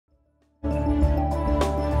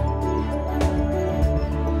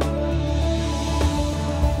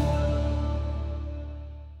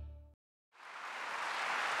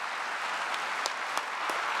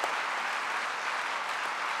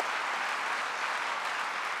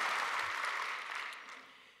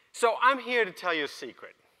So I'm here to tell you a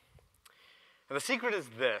secret. And the secret is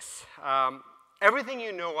this. Everything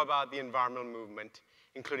you know about the environmental movement,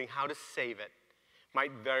 including how to save it,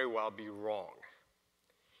 might very well be wrong.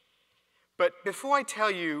 But before I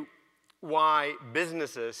tell you why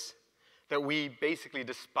businesses that we basically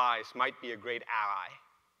despise might be a great ally,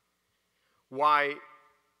 why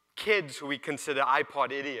kids who we consider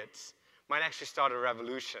iPod idiots might actually start a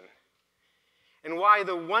revolution, and why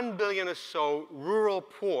the 1 billion or so rural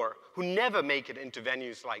poor who never make it into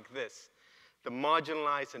venues like this, the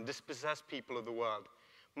marginalized and dispossessed people of the world,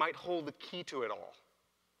 might hold the key to it all.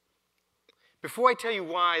 Before I tell you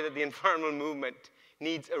why that the environmental movement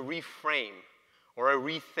needs a reframe, or a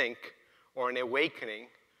rethink, or an awakening,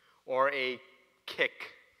 or a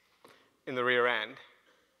kick in the rear end,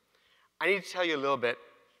 I need to tell you a little bit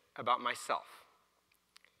about myself.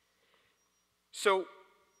 So,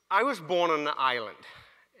 I was born on an island,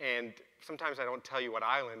 and sometimes I don't tell you what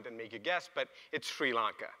island and make you guess, but it's Sri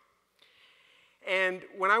Lanka. And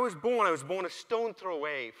when I was born a stone throw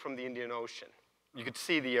away from the Indian Ocean. You could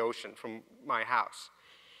see the ocean from my house.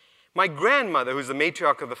 My grandmother, who's the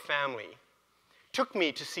matriarch of the family, took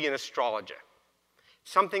me to see an astrologer,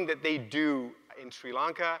 something that they do in Sri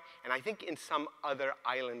Lanka, and I think in some other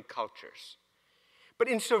island cultures. But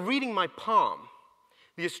instead of reading my palm,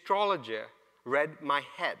 the astrologer read my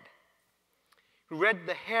head, read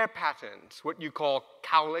the hair patterns, what you call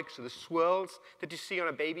cowlicks, or the swirls that you see on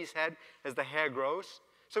a baby's head as the hair grows.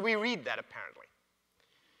 So we read that, apparently.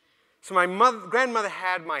 So my grandmother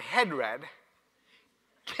had my head read,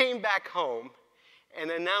 came back home,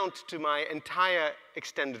 and announced to my entire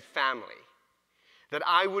extended family that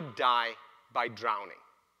I would die by drowning.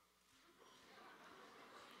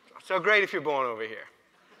 So great if you're born over here.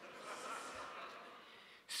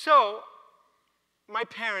 So my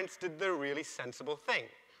parents did the really sensible thing.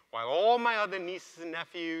 While all my other nieces and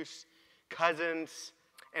nephews, cousins,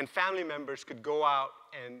 and family members could go out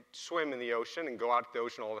and swim in the ocean and go out to the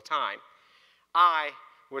ocean all the time, I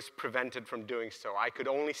was prevented from doing so. I could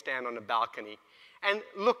only stand on a balcony and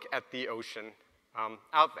look at the ocean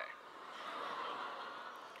out there.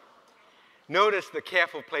 Notice the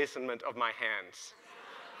careful placement of my hands.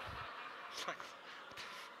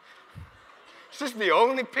 Is this the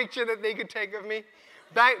only picture that they could take of me?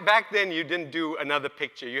 Back then, you didn't do another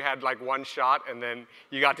picture. You had like one shot, and then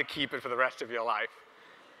you got to keep it for the rest of your life.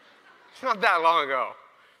 It's not that long ago.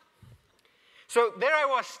 So there I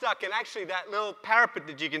was stuck, and actually that little parapet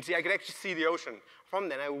that you can see, I could actually see the ocean from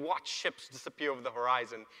then. I watched ships disappear over the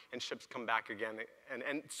horizon, and ships come back again,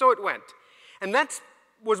 and so it went. And that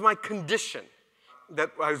was my condition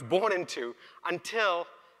that I was born into until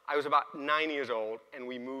I was about 9 years old, and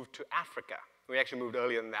we moved to Africa. We actually moved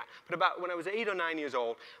earlier than that. But about when I was 8 or 9 years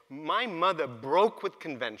old, my mother broke with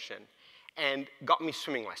convention and got me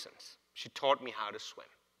swimming lessons. She taught me how to swim.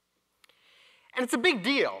 And it's a big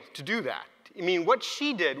deal to do that. I mean, what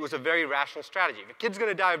she did was a very rational strategy. If a kid's going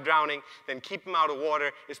to die of drowning, then keep him out of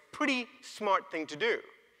water is a pretty smart thing to do.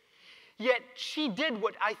 Yet she did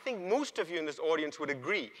what I think most of you in this audience would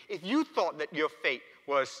agree. If you thought that your fate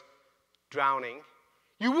was drowning,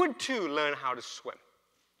 you would too learn how to swim.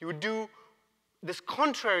 You would do this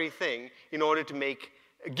contrary thing in order to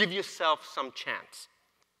give yourself some chance.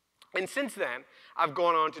 And since then, I've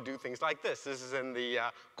gone on to do things like this. This is in the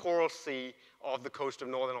Coral Sea off the coast of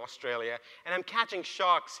northern Australia, and I'm catching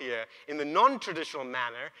sharks here in the non-traditional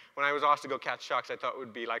manner. When I was asked to go catch sharks, I thought it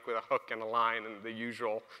would be like with a hook and a line and the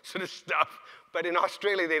usual sort of stuff. But in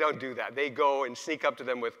Australia, they don't do that. They go and sneak up to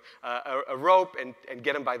them with a rope and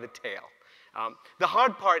get them by the tail. The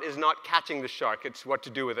hard part is not catching the shark. It's what to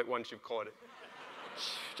do with it once you've caught it,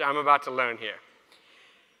 which I'm about to learn here.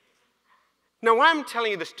 Now, why I'm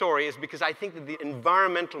telling you the story is because I think that the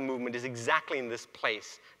environmental movement is exactly in this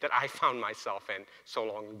place that I found myself in so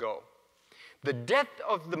long ago. The death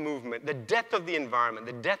of the movement, the death of the environment,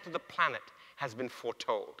 the death of the planet has been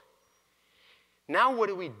foretold. Now, what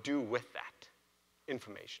do we do with that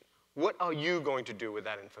information? What are you going to do with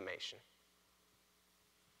that information?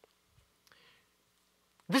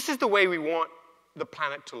 This is the way we want the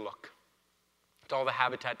planet to look. It's all the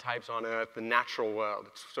habitat types on Earth, the natural world.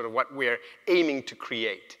 It's sort of what we're aiming to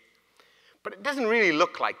create. But it doesn't really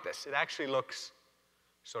look like this. It actually looks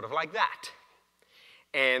sort of like that.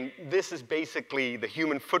 And this is basically the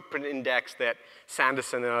human footprint index that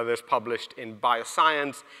Sanderson and others published in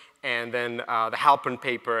Bioscience, and then the Halpern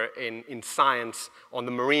paper in Science on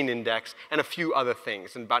the marine index, and a few other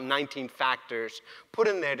things, and about 19 factors put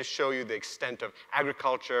in there to show you the extent of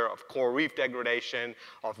agriculture, of coral reef degradation,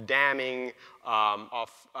 of damming,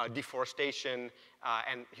 of deforestation,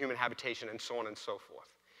 and human habitation, and so on and so forth.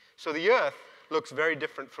 So the Earth looks very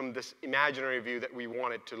different from this imaginary view that we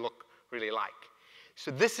want it to look really like.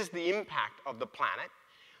 So this is the impact of the planet,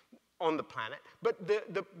 on the planet. But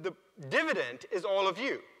the dividend is all of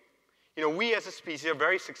you. You know, we as a species are a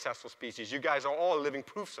very successful species. You guys are all living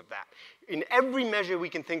proofs of that. In every measure we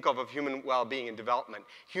can think of human well-being and development,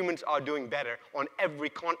 humans are doing better on every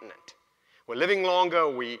continent. We're living longer,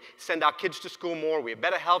 we send our kids to school more, we have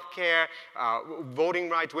better health care, voting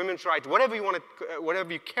rights, women's rights, whatever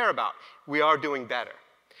you care about, we are doing better.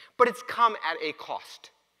 But it's come at a cost.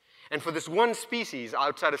 And for this one species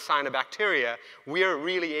outside of cyanobacteria, we are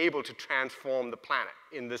really able to transform the planet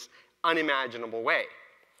in this unimaginable way.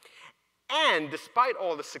 And despite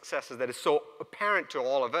all the successes that is so apparent to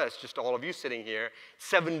all of us, just all of you sitting here,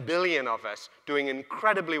 7 billion of us doing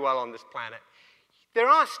incredibly well on this planet, there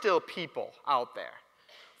are still people out there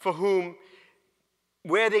for whom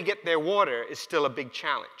where they get their water is still a big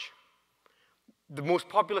challenge. The most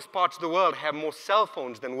populous parts of the world have more cell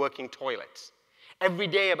phones than working toilets. Every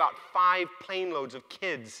day, about 5 plane loads of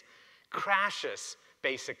kids crashes,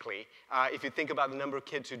 basically, if you think about the number of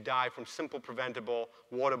kids who die from simple preventable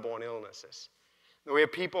waterborne illnesses. We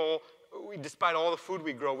have people, despite all the food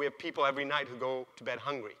we grow, we have people every night who go to bed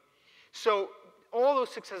hungry. So all those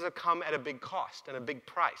successes have come at a big cost and a big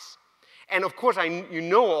price. And of course, you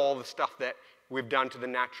know all the stuff that we've done to the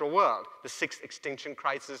natural world. The 6th extinction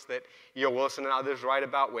crisis that E.O. Wilson and others write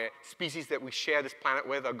about, where species that we share this planet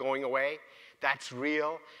with are going away. That's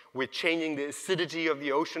real. We're changing the acidity of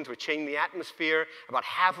the oceans. We're changing the atmosphere. About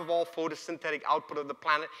half of all photosynthetic output of the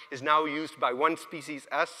planet is now used by one species,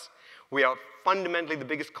 us. We are fundamentally the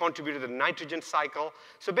biggest contributor to the nitrogen cycle.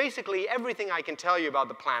 So basically, everything I can tell you about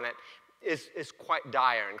the planet is quite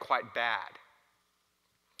dire and quite bad.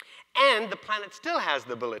 And the planet still has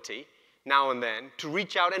the ability, now and then, to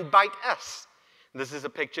reach out and bite us. This is a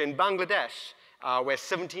picture in Bangladesh, where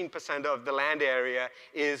 17% of the land area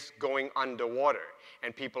is going underwater.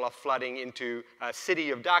 And people are flooding into a city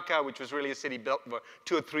of Dhaka, which was really a city built for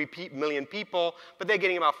 2 or 3 million people, but they're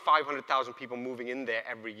getting about 500,000 people moving in there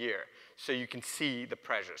every year. So you can see the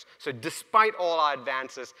pressures. So despite all our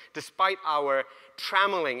advances, despite our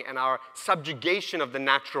trammeling and our subjugation of the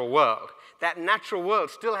natural world, that natural world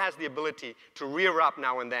still has the ability to rear up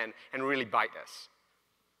now and then and really bite us.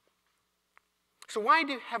 So why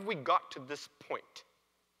have we got to this point?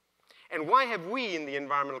 And why have we in the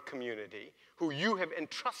environmental community, who you have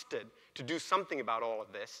entrusted to do something about all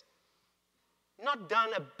of this, not done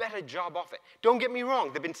a better job of it? Don't get me wrong,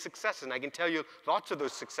 there have been successes, and I can tell you lots of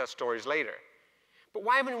those success stories later. But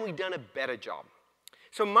why haven't we done a better job?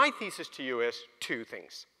 So my thesis to you is 2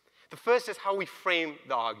 things. The first is how we frame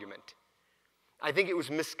the argument. I think it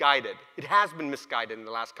was misguided. It has been misguided in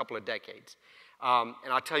the last couple of decades. And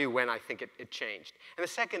I'll tell you when I think it changed. And the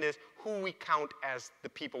second is who we count as the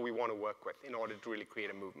people we want to work with in order to really create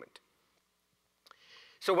a movement.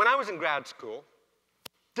 So when I was in grad school,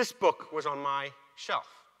 this book was on my shelf.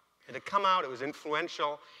 It had come out, it was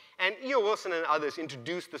influential, and E.O. Wilson and others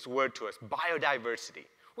introduced this word to us, biodiversity.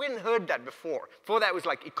 We hadn't heard that before. Before that was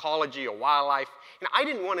like ecology or wildlife. And I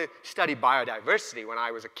didn't want to study biodiversity when I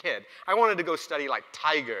was a kid. I wanted to go study like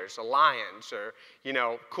tigers or lions or, you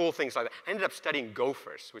know, cool things like that. I ended up studying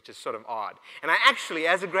gophers, which is sort of odd. And I actually,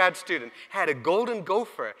 as a grad student, had a golden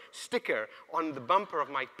gopher sticker on the bumper of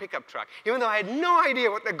my pickup truck, even though I had no idea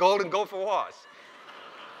what the golden gopher was.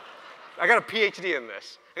 I got a PhD in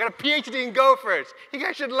this. I got a PhD in gophers. You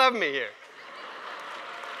guys should love me here.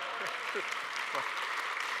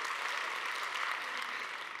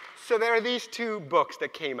 So there are these 2 books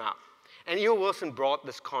that came out. And E.O. Wilson brought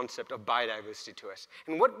this concept of biodiversity to us.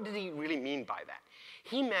 And what did he really mean by that?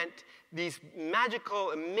 He meant these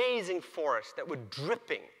magical, amazing forests that were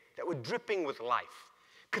dripping with life.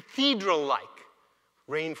 Cathedral-like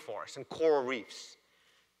rainforests and coral reefs.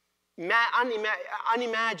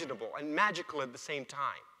 Unimaginable and magical at the same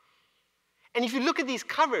time. And if you look at these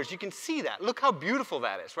covers, you can see that. Look how beautiful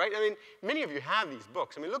that is, right? I mean, many of you have these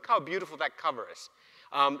books. I mean, look how beautiful that cover is.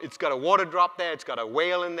 It's got a water drop there, it's got a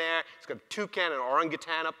whale in there, it's got a toucan and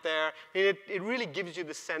orangutan up there. I mean, it really gives you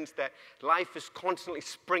the sense that life is constantly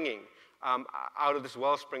springing out of this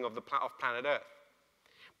wellspring of planet Earth.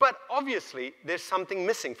 But obviously, there's something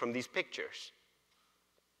missing from these pictures,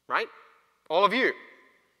 right? All of you,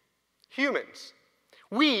 humans.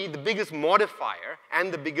 We, the biggest modifier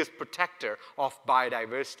and the biggest protector of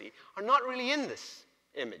biodiversity, are not really in this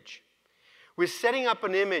image. We're setting up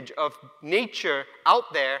an image of nature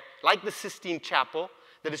out there, like the Sistine Chapel,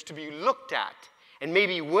 that is to be looked at and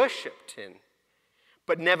maybe worshipped in,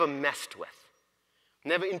 but never messed with,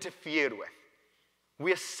 never interfered with.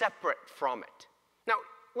 We're separate from it. Now,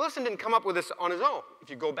 Wilson didn't come up with this on his own. If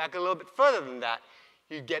you go back a little bit further than that,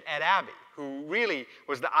 you get Ed Abbey, who really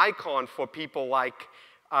was the icon for people like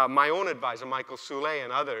my own advisor, Michael Soule,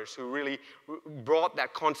 and others, who really brought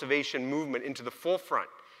that conservation movement into the forefront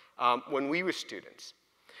when we were students.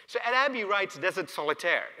 So Ed Abbey writes Desert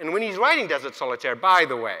Solitaire. And when he's writing Desert Solitaire, by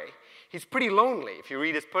the way, he's pretty lonely. If you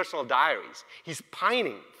read his personal diaries, he's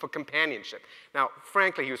pining for companionship. Now,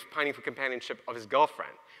 frankly, he was pining for companionship of his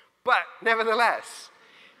girlfriend. But nevertheless,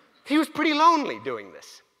 he was pretty lonely doing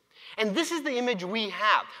this. And this is the image we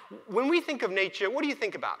have. When we think of nature, what do you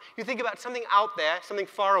think about? You think about something out there, something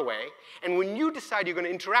far away, and when you decide you're going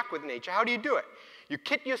to interact with nature, how do you do it? You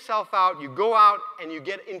kit yourself out, you go out, and you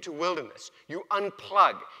get into wilderness. You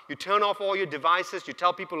unplug. You turn off all your devices. You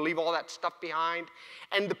tell people to leave all that stuff behind.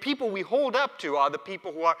 And the people we hold up to are the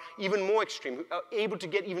people who are even more extreme, who are able to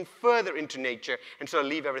get even further into nature and sort of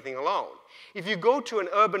leave everything alone. If you go to an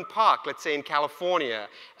urban park, let's say in California,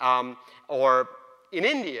 or in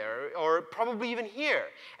India, or probably even here,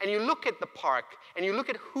 and you look at the park, and you look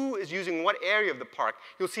at who is using what area of the park,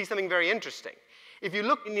 you'll see something very interesting. If you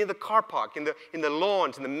look near the car park, in the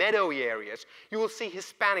lawns, in the meadowy areas, you will see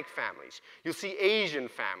Hispanic families. You'll see Asian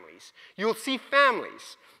families. You'll see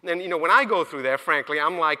families. And, when I go through there, frankly,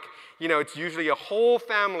 I'm like, it's usually a whole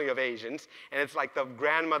family of Asians, and it's like the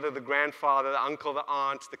grandmother, the grandfather, the uncle, the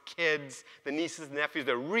aunts, the kids, the nieces, the nephews.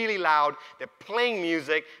 They're really loud. They're playing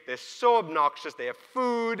music. They're so obnoxious. They have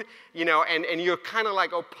food, and you're kind of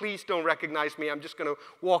like, oh, please don't recognize me. I'm just going to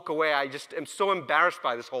walk away. I just am so embarrassed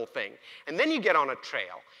by this whole thing. And then you get on a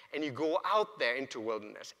trail, and you go out there into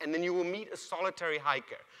wilderness, and then you will meet a solitary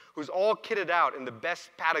hiker who's all kitted out in the best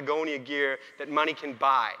Patagonia gear that money can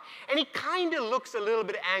buy. And he kind of looks a little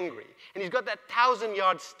bit angry, and he's got that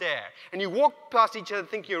 1,000-yard stare. And you walk past each other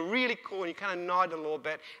thinking you're really cool, and you kind of nod a little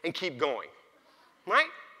bit and keep going, right?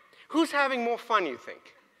 Who's having more fun, you think?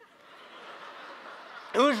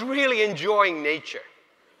 Who's really enjoying nature?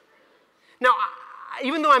 Now,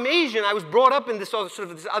 even though I'm Asian, I was brought up in this sort of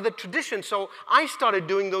this other tradition, so I started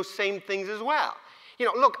doing those same things as well.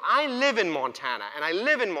 Look, I live in Montana, and I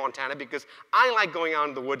live in Montana because I like going out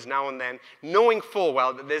in the woods now and then, knowing full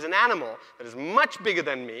well that there's an animal that is much bigger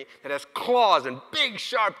than me, that has claws and big,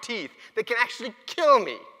 sharp teeth that can actually kill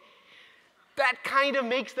me. That kind of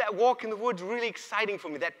makes that walk in the woods really exciting for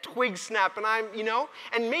me, that twig snap, and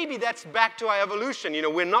and maybe that's back to our evolution.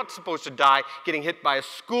 We're not supposed to die getting hit by a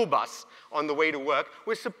school bus on the way to work.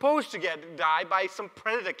 We're supposed to die by some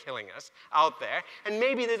predator killing us out there, and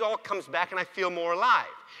maybe this all comes back and I feel more alive.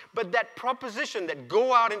 But that proposition that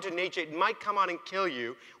go out into nature, it might come out and kill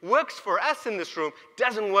you, works for us in this room,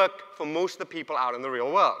 doesn't work for most of the people out in the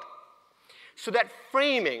real world. So that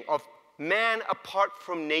framing of man apart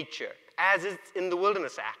from nature, as it's in the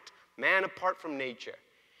Wilderness Act, man apart from nature,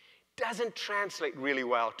 doesn't translate really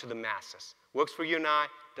well to the masses. Works for you and I,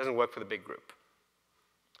 doesn't work for the big group.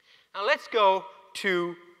 Now let's go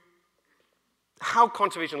to how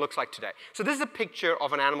conservation looks like today. So this is a picture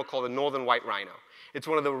of an animal called the northern white rhino. It's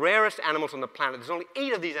one of the rarest animals on the planet. There's only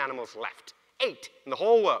 8 of these animals left. 8 in the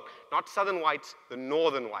whole world. Not southern whites, the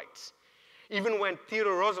northern whites. Even when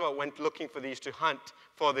Theodore Roosevelt went looking for these to hunt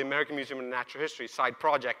for the American Museum of Natural History side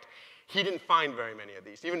project, he didn't find very many of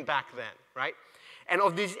these, even back then, right? And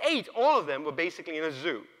of these 8, all of them were basically in a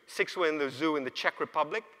zoo. 6 were in the zoo in the Czech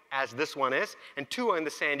Republic, as this one is, and 2 are in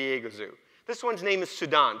the San Diego Zoo. This one's name is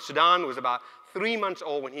Sudan. Sudan was about 3 months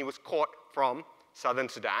old when he was caught from southern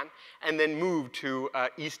Sudan, and then moved to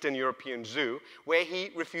Eastern European Zoo, where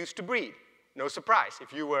he refused to breed. No surprise.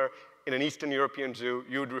 If you were in an Eastern European zoo,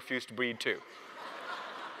 you would refuse to breed too.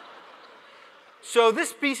 So this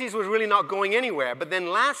species was really not going anywhere, but then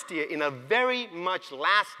last year, in a very much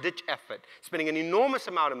last-ditch effort, spending an enormous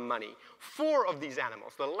amount of money, 4 of these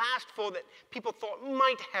animals, the last 4 that people thought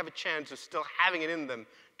might have a chance of still having it in them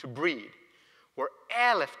to breed, were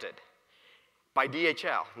airlifted by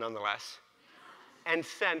DHL, nonetheless, and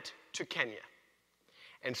sent to Kenya.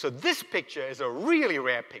 And so this picture is a really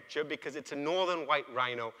rare picture because it's a northern white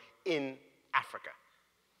rhino in Africa.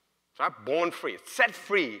 So born free, set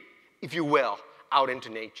free, if you will, out into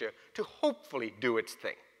nature to hopefully do its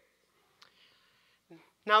thing.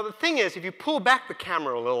 Now the thing is, if you pull back the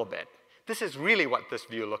camera a little bit, this is really what this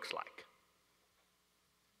view looks like.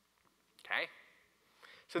 Okay?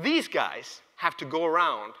 So these guys have to go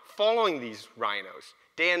around following these rhinos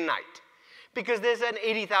day and night because there's an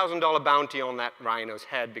 $80,000 bounty on that rhino's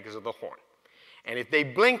head because of the horn. And if they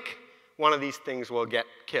blink, one of these things will get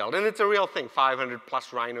killed. And it's a real thing. 500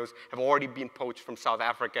 plus rhinos have already been poached from South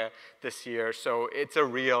Africa this year, so it's a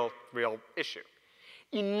real issue.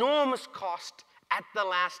 Enormous cost at the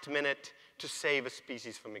last minute to save a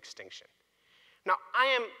species from extinction. Now, I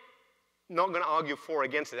am not going to argue for or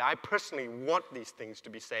against it. I personally want these things to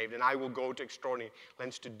be saved, and I will go to extraordinary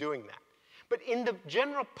lengths to doing that. But in the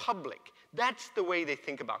general public, that's the way they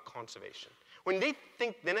think about conservation. When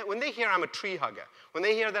they hear I'm a tree hugger, when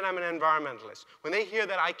they hear that I'm an environmentalist, when they hear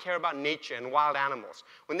that I care about nature and wild animals,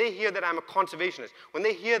 when they hear that I'm a conservationist, when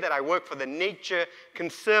they hear that I work for the Nature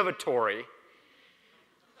Conservancy,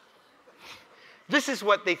 this is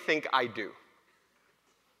what they think I do.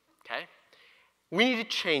 Okay? We need to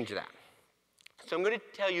change that. So I'm going to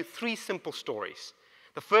tell you 3 simple stories.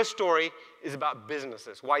 The first story is about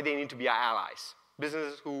businesses, why they need to be our allies.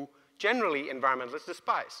 Businesses who generally environmentalists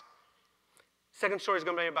despise. Second story is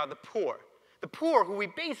going to be about the poor. The poor who we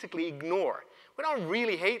basically ignore. We don't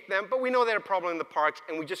really hate them, but we know they're a problem in the parks,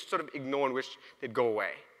 and we just sort of ignore and wish they'd go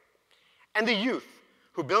away. And the youth,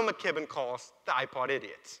 who Bill McKibben calls the iPod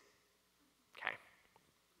idiots. Okay.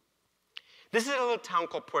 This is a little town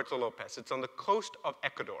called Puerto Lopez. It's on the coast of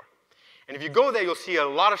Ecuador. And if you go there, you'll see a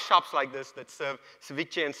lot of shops like this that serve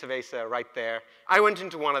ceviche and cerveza right there. I went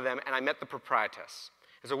into one of them, and I met the proprietress.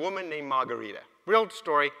 There's a woman named Margarita. Real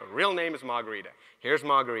story, her real name is Margarita. Here's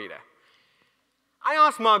Margarita. I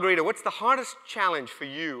asked Margarita, what's the hardest challenge for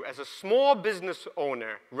you as a small business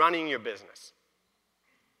owner running your business?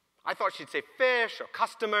 I thought she'd say fish, or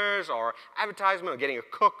customers, or advertisement, or getting a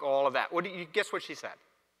cook, or all of that. What do you guess what she said?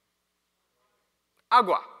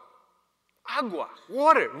 Agua. Agua,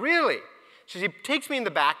 water, really? So she takes me in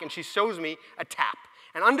the back, and she shows me a tap.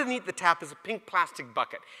 And underneath the tap is a pink plastic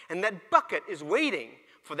bucket. And that bucket is waiting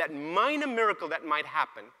for that minor miracle that might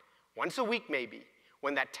happen, once a week maybe,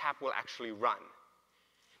 when that tap will actually run.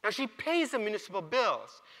 Now, she pays the municipal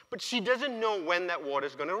bills, but she doesn't know when that water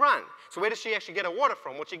is going to run. So where does she actually get her water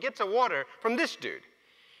from? Well, she gets her water from this dude.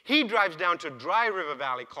 He drives down to a dry river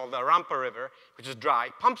valley called the Rampa River, which is dry,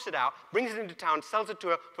 pumps it out, brings it into town, sells it to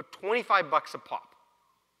her for 25 bucks a pop.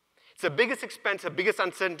 It's the biggest expense, the biggest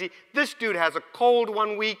uncertainty. This dude has a cold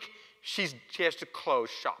one week. She has to close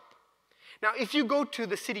shop. Now, if you go to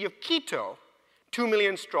the city of Quito, 2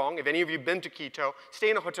 million strong, if any of you have been to Quito, stay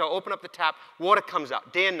in a hotel, open up the tap, water comes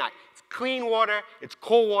out day and night. It's clean water, it's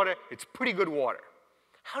cold water, it's pretty good water.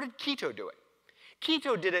 How did Quito do it?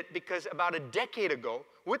 Quito did it because about a decade ago,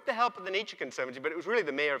 with the help of the Nature Conservancy, but it was really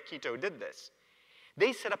the mayor of Quito who did this,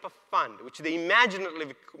 they set up a fund, which they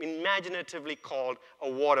imaginatively called a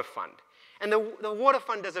water fund. And the water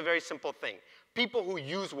fund does a very simple thing. People who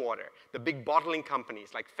use water, the big bottling companies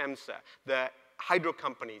like FEMSA, the hydro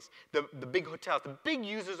companies, the big hotels, the big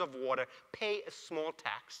users of water pay a small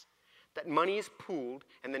tax. That money is pooled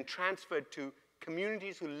and then transferred to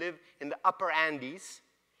communities who live in the upper Andes.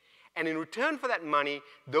 And in return for that money,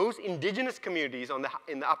 those indigenous communities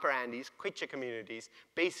in the upper Andes, Quechua communities,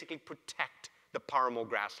 basically protect the Paramo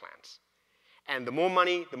grasslands. And the more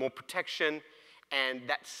money, the more protection, and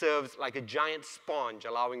that serves like a giant sponge,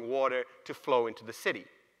 allowing water to flow into the city.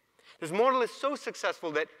 This model is so successful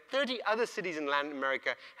that 30 other cities in Latin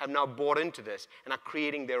America have now bought into this and are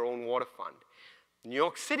creating their own water fund. New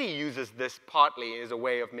York City uses this partly as a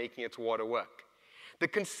way of making its water work. The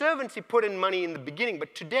Conservancy put in money in the beginning,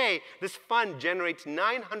 but today this fund generates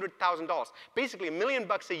 $900,000, basically $1 million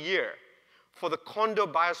a year, for the Condor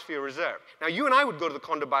Biosphere Reserve. Now, you and I would go to the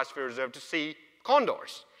Condor Biosphere Reserve to see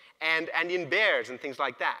condors and Andean bears and things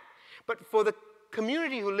like that. But for the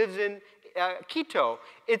community who lives in Quito,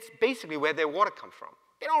 it's basically where their water comes from.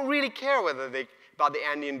 They don't really care about the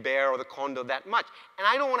Andean bear or the condor that much. And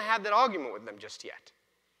I don't want to have that argument with them just yet.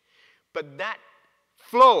 But that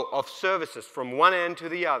flow of services from one end to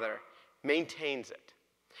the other maintains it.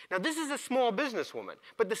 Now, this is a small businesswoman,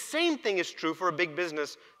 but the same thing is true for a big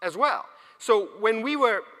business as well. So when we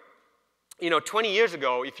were, 20 years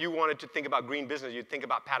ago, if you wanted to think about green business, you'd think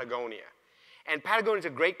about Patagonia. And Patagonia is a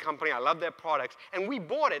great company. I love their products. And we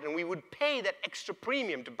bought it, and we would pay that extra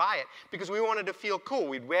premium to buy it because we wanted to feel cool.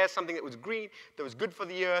 We'd wear something that was green, that was good for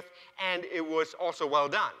the earth, and it was also well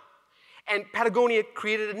done. And Patagonia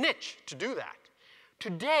created a niche to do that.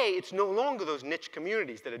 Today, it's no longer those niche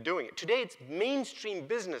communities that are doing it. Today, it's mainstream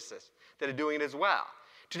businesses that are doing it as well.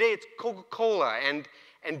 Today, it's Coca-Cola and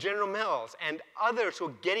General Mills and others who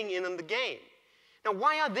are getting in on the game. Now,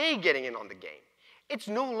 why are they getting in on the game? It's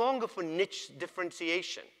no longer for niche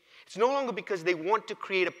differentiation. It's no longer because they want to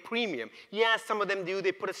create a premium. Yeah, some of them do.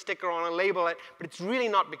 They put a sticker on and label it, but it's really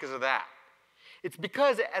not because of that. It's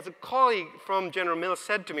because, as a colleague from General Mills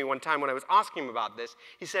said to me one time when I was asking him about this,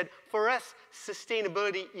 he said, for us,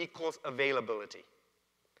 sustainability equals availability.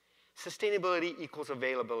 Sustainability equals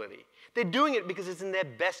availability. They're doing it because it's in their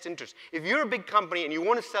best interest. If you're a big company and you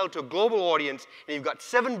want to sell to a global audience and you've got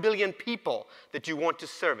 7 billion people that you want to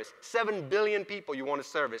service, 7 billion people you want to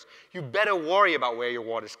service, you better worry about where your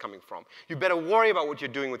water is coming from. You better worry about what you're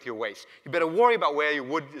doing with your waste. You better worry about where your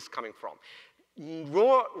wood is coming from.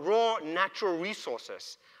 Raw natural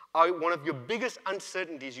resources are one of your biggest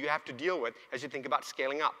uncertainties you have to deal with as you think about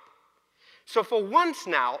scaling up. So for once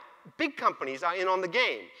now, big companies are in on the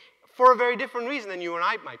game for a very different reason than you and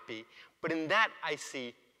I might be. But in that, I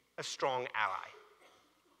see a strong ally.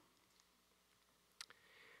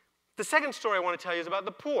 The second story I want to tell you is about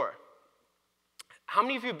the poor. How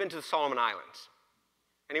many of you have been to the Solomon Islands?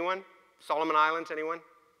 Anyone? Solomon Islands, anyone?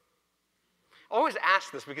 I always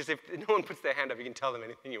ask this because if no one puts their hand up, you can tell them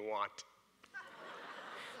anything you want.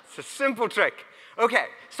 It's a simple trick. Okay,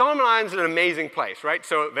 Solomon Islands is an amazing place, right?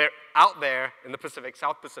 So they're out there in the Pacific,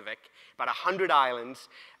 South Pacific, about 100 islands.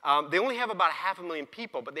 They only have about 500,000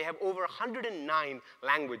 people, but they have over 109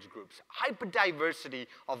 language groups, hyperdiversity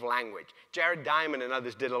of language. Jared Diamond and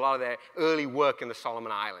others did a lot of their early work in the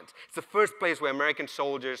Solomon Islands. It's the first place where American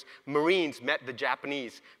soldiers, Marines, met the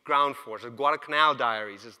Japanese ground force. The Guadalcanal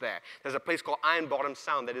Diaries is there. There's a place called Iron Bottom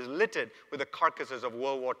Sound that is littered with the carcasses of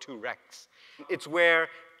World War II wrecks. It's where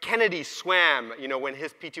Kennedy swam, you know, when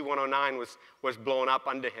his PT-109 was blown up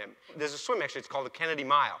under him. There's a swim, actually, it's called the Kennedy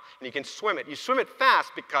Mile, and you can swim it. You swim it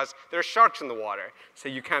fast because there are sharks in the water, so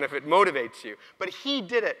you kind of, it motivates you. But he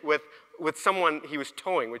did it with someone he was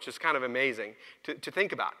towing, which is kind of amazing to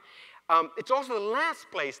think about. It's also the last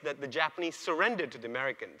place that the Japanese surrendered to the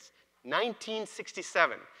Americans.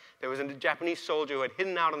 1967. There was a Japanese soldier who had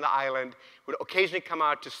hidden out on the island, would occasionally come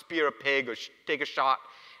out to spear a pig or take a shot,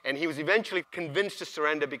 and he was eventually convinced to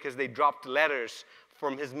surrender because they dropped letters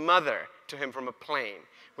from his mother to him from a plane,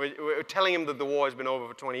 telling him that the war has been over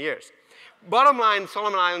for 20 years. Bottom line,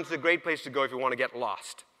 Solomon Islands is a great place to go if you want to get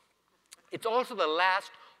lost. It's also the last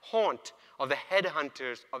haunt of the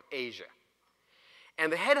headhunters of Asia.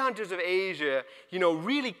 And the headhunters of Asia, you know,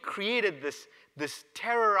 really created this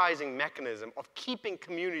terrorizing mechanism of keeping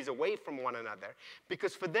communities away from one another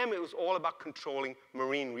because for them it was all about controlling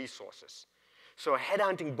marine resources. So a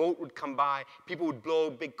headhunting boat would come by, people would blow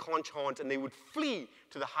big conch horns, and they would flee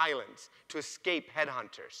to the highlands to escape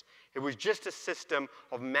headhunters. It was just a system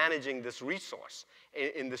of managing this resource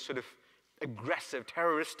in this sort of aggressive,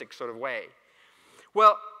 terroristic sort of way.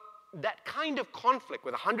 Well, that kind of conflict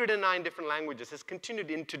with 109 different languages has continued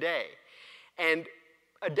in today. And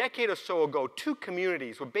a decade or so ago, two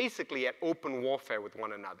communities were basically at open warfare with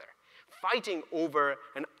one another, fighting over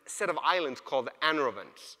a set of islands called the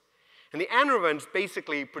Anarovans. And the Anarovans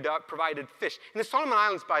basically provided fish. In the Solomon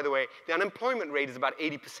Islands, by the way, the unemployment rate is about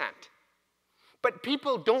 80%. But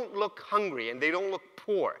people don't look hungry and they don't look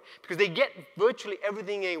poor because they get virtually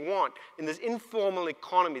everything they want in this informal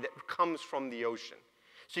economy that comes from the ocean.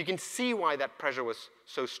 So you can see why that pressure was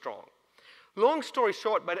so strong. Long story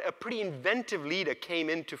short, but a pretty inventive leader came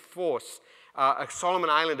into force, a Solomon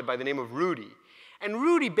Islander by the name of Rudy. And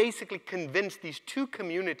Rudy basically convinced these two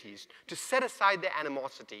communities to set aside their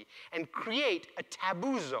animosity and create a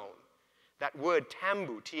taboo zone. That word,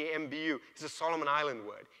 tambu, T-A-M-B-U, is a Solomon Island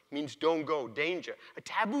word. It means don't go, danger. A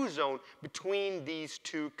taboo zone between these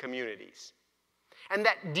two communities. And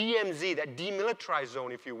that DMZ, that demilitarized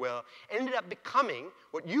zone, if you will, ended up becoming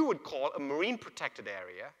what you would call a marine protected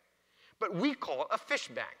area, but we call a fish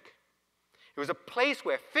bank. It was a place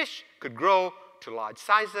where fish could grow to large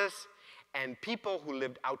sizes, and people who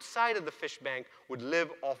lived outside of the fish bank would live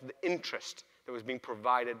off the interest that was being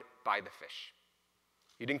provided by the fish.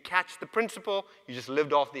 You didn't catch the principal, you just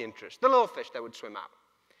lived off the interest, the little fish that would swim out.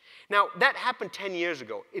 Now, that happened 10 years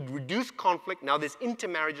ago. It reduced conflict. Now there's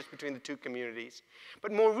intermarriages between the two communities.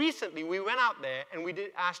 But more recently, we went out there and we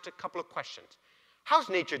asked a couple of questions. How's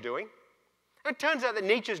nature doing? And it turns out that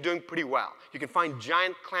nature is doing pretty well. You can find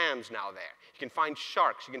giant clams now there. You can find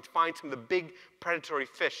sharks. You can find some of the big predatory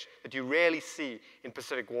fish that you rarely see in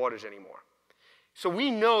Pacific waters anymore. So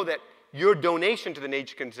we know that your donation to the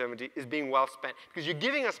Nature Conservancy is being well spent because you're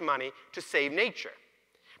giving us money to save nature.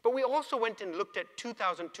 But we also went and looked at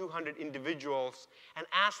 2,200 individuals and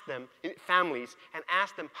asked them, families, and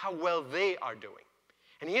asked them how well they are doing.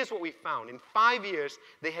 And here's what we found. In 5 years,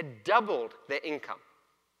 they had doubled their income.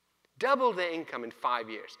 Doubled their income in 5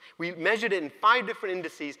 years. We measured it in 5 different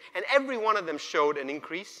indices, and every one of them showed an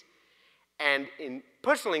increase, and in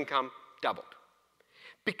personal income, doubled.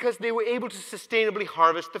 Because they were able to sustainably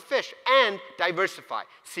harvest the fish and diversify.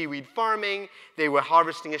 Seaweed farming, they were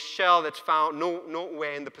harvesting a shell that's found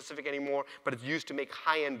nowhere in the Pacific anymore, but it's used to make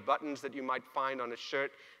high-end buttons that you might find on a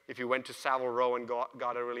shirt if you went to Savile Row and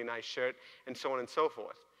got a really nice shirt, and so on and so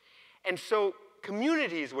forth. And so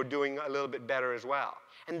communities were doing a little bit better as well.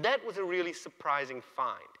 And that was a really surprising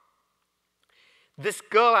find. This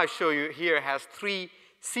girl I show you here has 3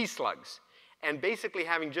 sea slugs. And basically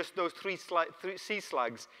having just those 3 sea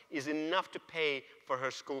slugs is enough to pay for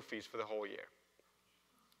her school fees for the whole year.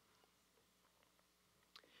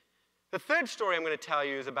 The third story I'm going to tell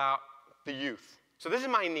you is about the youth. So this is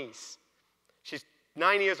my niece. She's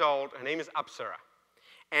 9 years old. Her name is Apsara.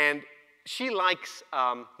 And she likes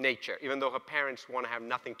nature, even though her parents want to have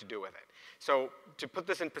nothing to do with it. So to put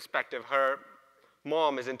this in perspective, her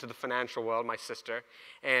mom is into the financial world, my sister.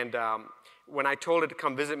 And when I told her to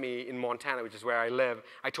come visit me in Montana, which is where I live,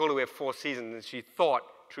 I told her we have 4 seasons. And she thought,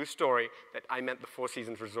 true story, that I meant the 4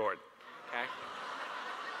 Seasons Resort. Okay?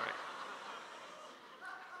 Right.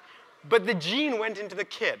 But the gene went into the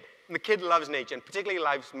kid. And the kid loves nature, and particularly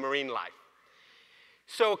loves marine life.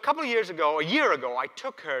 So a year ago, I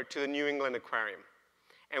took her to the New England Aquarium.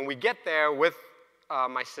 And we get there with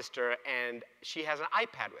my sister, and she has an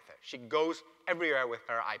iPad with her. She goes everywhere with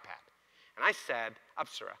her iPad. And I said,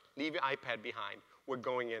 Apsara, leave your iPad behind. We're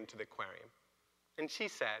going into the aquarium. And she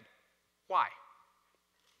said, why?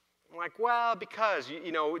 I'm like, well, because,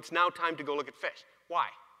 you know, it's now time to go look at fish. Why?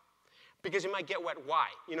 Because you might get wet. Why?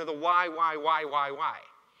 You know, the why?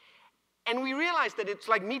 And we realized that it's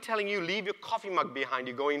like me telling you, leave your coffee mug behind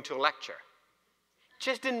you going to a lecture.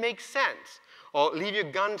 Just didn't make sense. Or leave your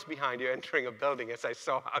guns behind you entering a building, as I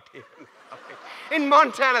saw out here. In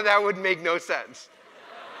Montana, that would make no sense.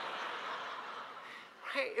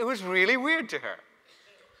 Right? It was really weird to her.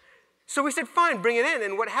 So we said, fine, bring it in.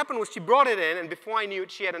 And what happened was she brought it in, and before I knew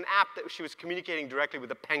it, she had an app that she was communicating directly with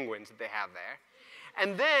the penguins that they have there.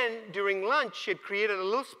 And then, during lunch, she had created a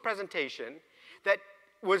little presentation that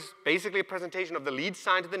was basically a presentation of the lead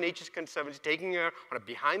scientist of the Nature Conservancy, taking her on a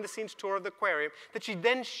behind-the-scenes tour of the aquarium that she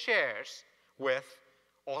then shares with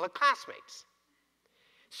all her classmates.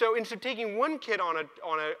 So instead of taking 1 kid on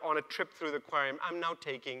a trip through the aquarium, I'm now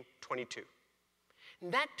taking 22.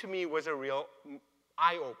 And that, to me, was a real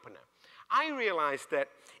eye-opener. I realized that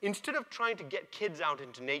instead of trying to get kids out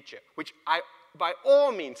into nature, which I by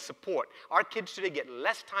all means support, our kids today get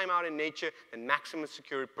less time out in nature than maximum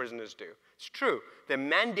security prisoners do. It's true. They're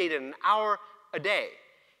mandated an hour a day,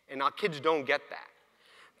 and our kids don't get that.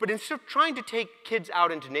 But instead of trying to take kids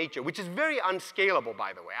out into nature, which is very unscalable,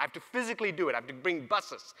 by the way, I have to physically do it. I have to bring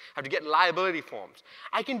buses. I have to get liability forms.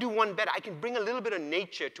 I can do one better. I can bring a little bit of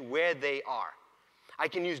nature to where they are. I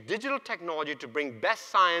can use digital technology to bring best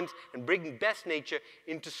science and bring best nature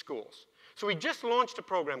into schools. So we just launched a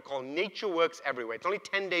program called Nature Works Everywhere. It's only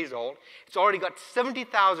 10 days old. It's already got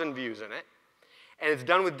 70,000 views in it. And it's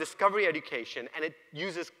done with discovery education. And it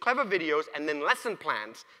uses clever videos and then lesson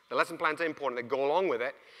plans. The lesson plans are important that go along with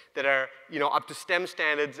it, that are, you know, up to STEM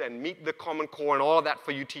standards and meet the Common Core and all of that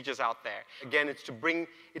for you teachers out there. Again, it's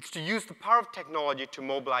to use the power of technology to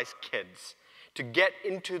mobilize kids, to get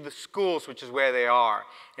into the schools, which is where they are,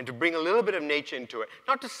 and to bring a little bit of nature into it.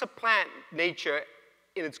 Not to supplant nature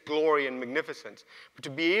in its glory and magnificence, but to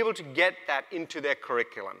be able to get that into their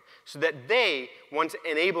curriculum so that they, once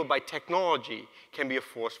enabled by technology, can be a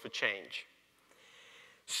force for change.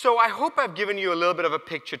 So I hope I've given you a little bit of a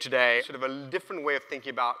picture today, sort of a different way of thinking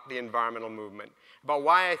about the environmental movement, about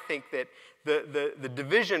why I think that the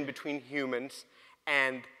division between humans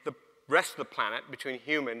and the rest of the planet, between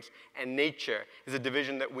humans and nature, is a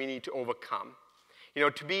division that we need to overcome. You know,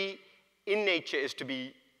 to be in nature is to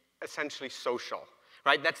be essentially social.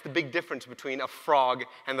 Right? That's the big difference between a frog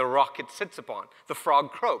and the rock it sits upon. The frog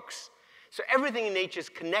croaks. So everything in nature is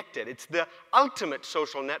connected. It's the ultimate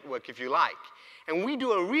social network, if you like. And we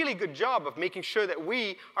do a really good job of making sure that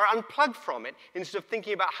we are unplugged from it instead of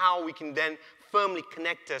thinking about how we can then firmly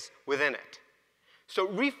connect us within it. So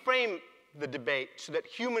reframe the debate so that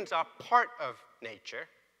humans are part of nature,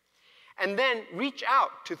 and then reach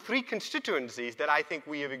out to 3 constituencies that I think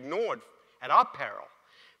we have ignored at our peril.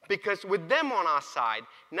 Because with them on our side,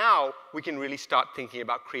 now we can really start thinking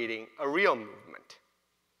about creating a real movement.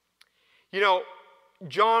 You know,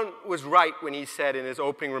 John was right when he said in his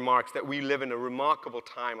opening remarks that we live in a remarkable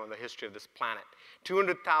time on the history of this planet.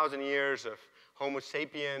 200,000 years of Homo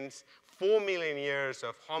sapiens, 4 million years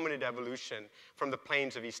of hominid evolution from the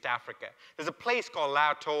plains of East Africa. There's a place called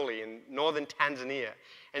Laetoli in northern Tanzania.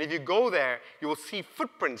 And if you go there, you will see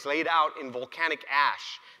footprints laid out in volcanic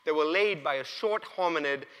ash that were laid by a short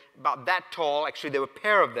hominid about that tall. Actually, there were a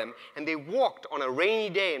pair of them. And they walked on a rainy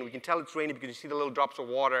day. And we can tell it's rainy because you see the little drops of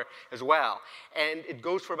water as well. And it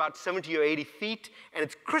goes for about 70 or 80 feet. And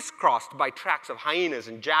it's crisscrossed by tracks of hyenas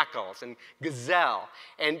and jackals and gazelle.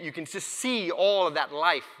 And you can just see all of that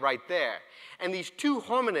life right there. And these two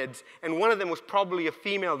hominids, and one of them was probably a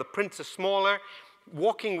female, the prints are smaller,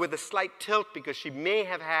 walking with a slight tilt because she may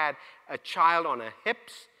have had a child on her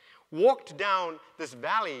hips, walked down this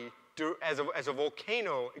valley as a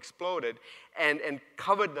volcano exploded and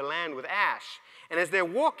covered the land with ash. And as they're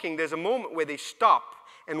walking, there's a moment where they stop,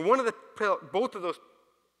 and both of those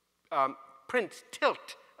prints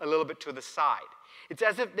tilt a little bit to the side. It's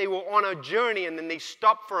as if they were on a journey and then they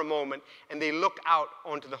stop for a moment and they look out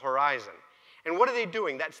onto the horizon. And what are they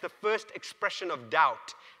doing? That's the first expression of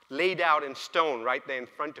doubt laid out in stone right there in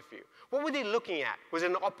front of you. What were they looking at? Was it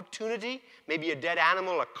an opportunity? Maybe a dead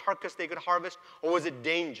animal, a carcass they could harvest? Or was it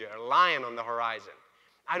danger, a lion on the horizon?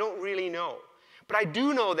 I don't really know. But I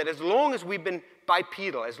do know that as long as we've been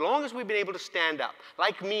bipedal, as long as we've been able to stand up,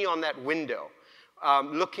 like me on that window,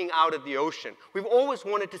 looking out at the ocean, we've always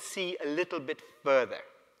wanted to see a little bit further.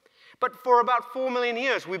 But for about 4 million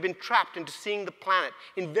years, we've been trapped into seeing the planet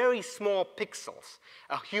in very small pixels.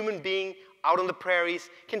 A human being out on the prairies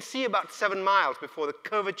can see about 7 miles before the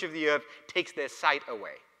curvature of the Earth takes their sight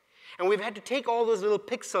away. And we've had to take all those little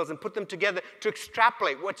pixels and put them together to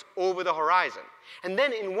extrapolate what's over the horizon. And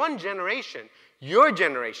then in one generation, your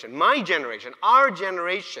generation, my generation, our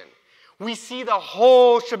generation, we see the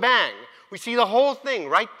whole shebang. We see the whole thing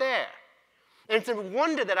right there. And it's a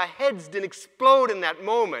wonder that our heads didn't explode in that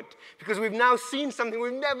moment, because we've now seen something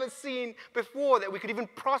we've never seen before, that we could even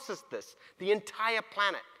process this, the entire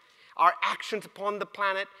planet. Our actions upon the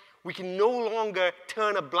planet, we can no longer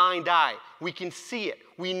turn a blind eye. We can see it.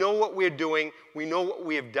 We know what we're doing. We know what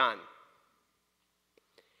we have done.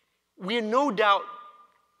 We are no doubt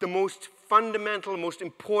the most fundamental, most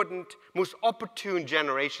important, most opportune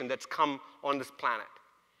generation that's come on this planet.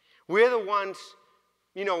 We're the ones,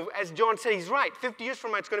 you know, as John said, he's right. 50 years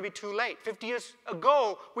from now, it's going to be too late. 50 years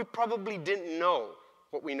ago, we probably didn't know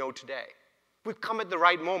what we know today. We've come at the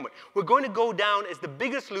right moment. We're going to go down as the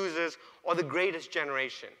biggest losers or the greatest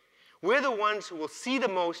generation. We're the ones who will see the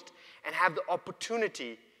most and have the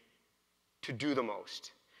opportunity to do the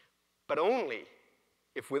most. But only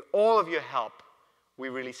if, with all of your help, we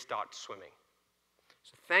really start swimming.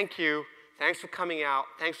 So thank you. Thanks for coming out.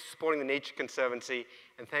 Thanks for supporting the Nature Conservancy.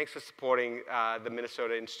 And thanks for supporting the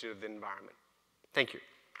Minnesota Institute of the Environment. Thank you.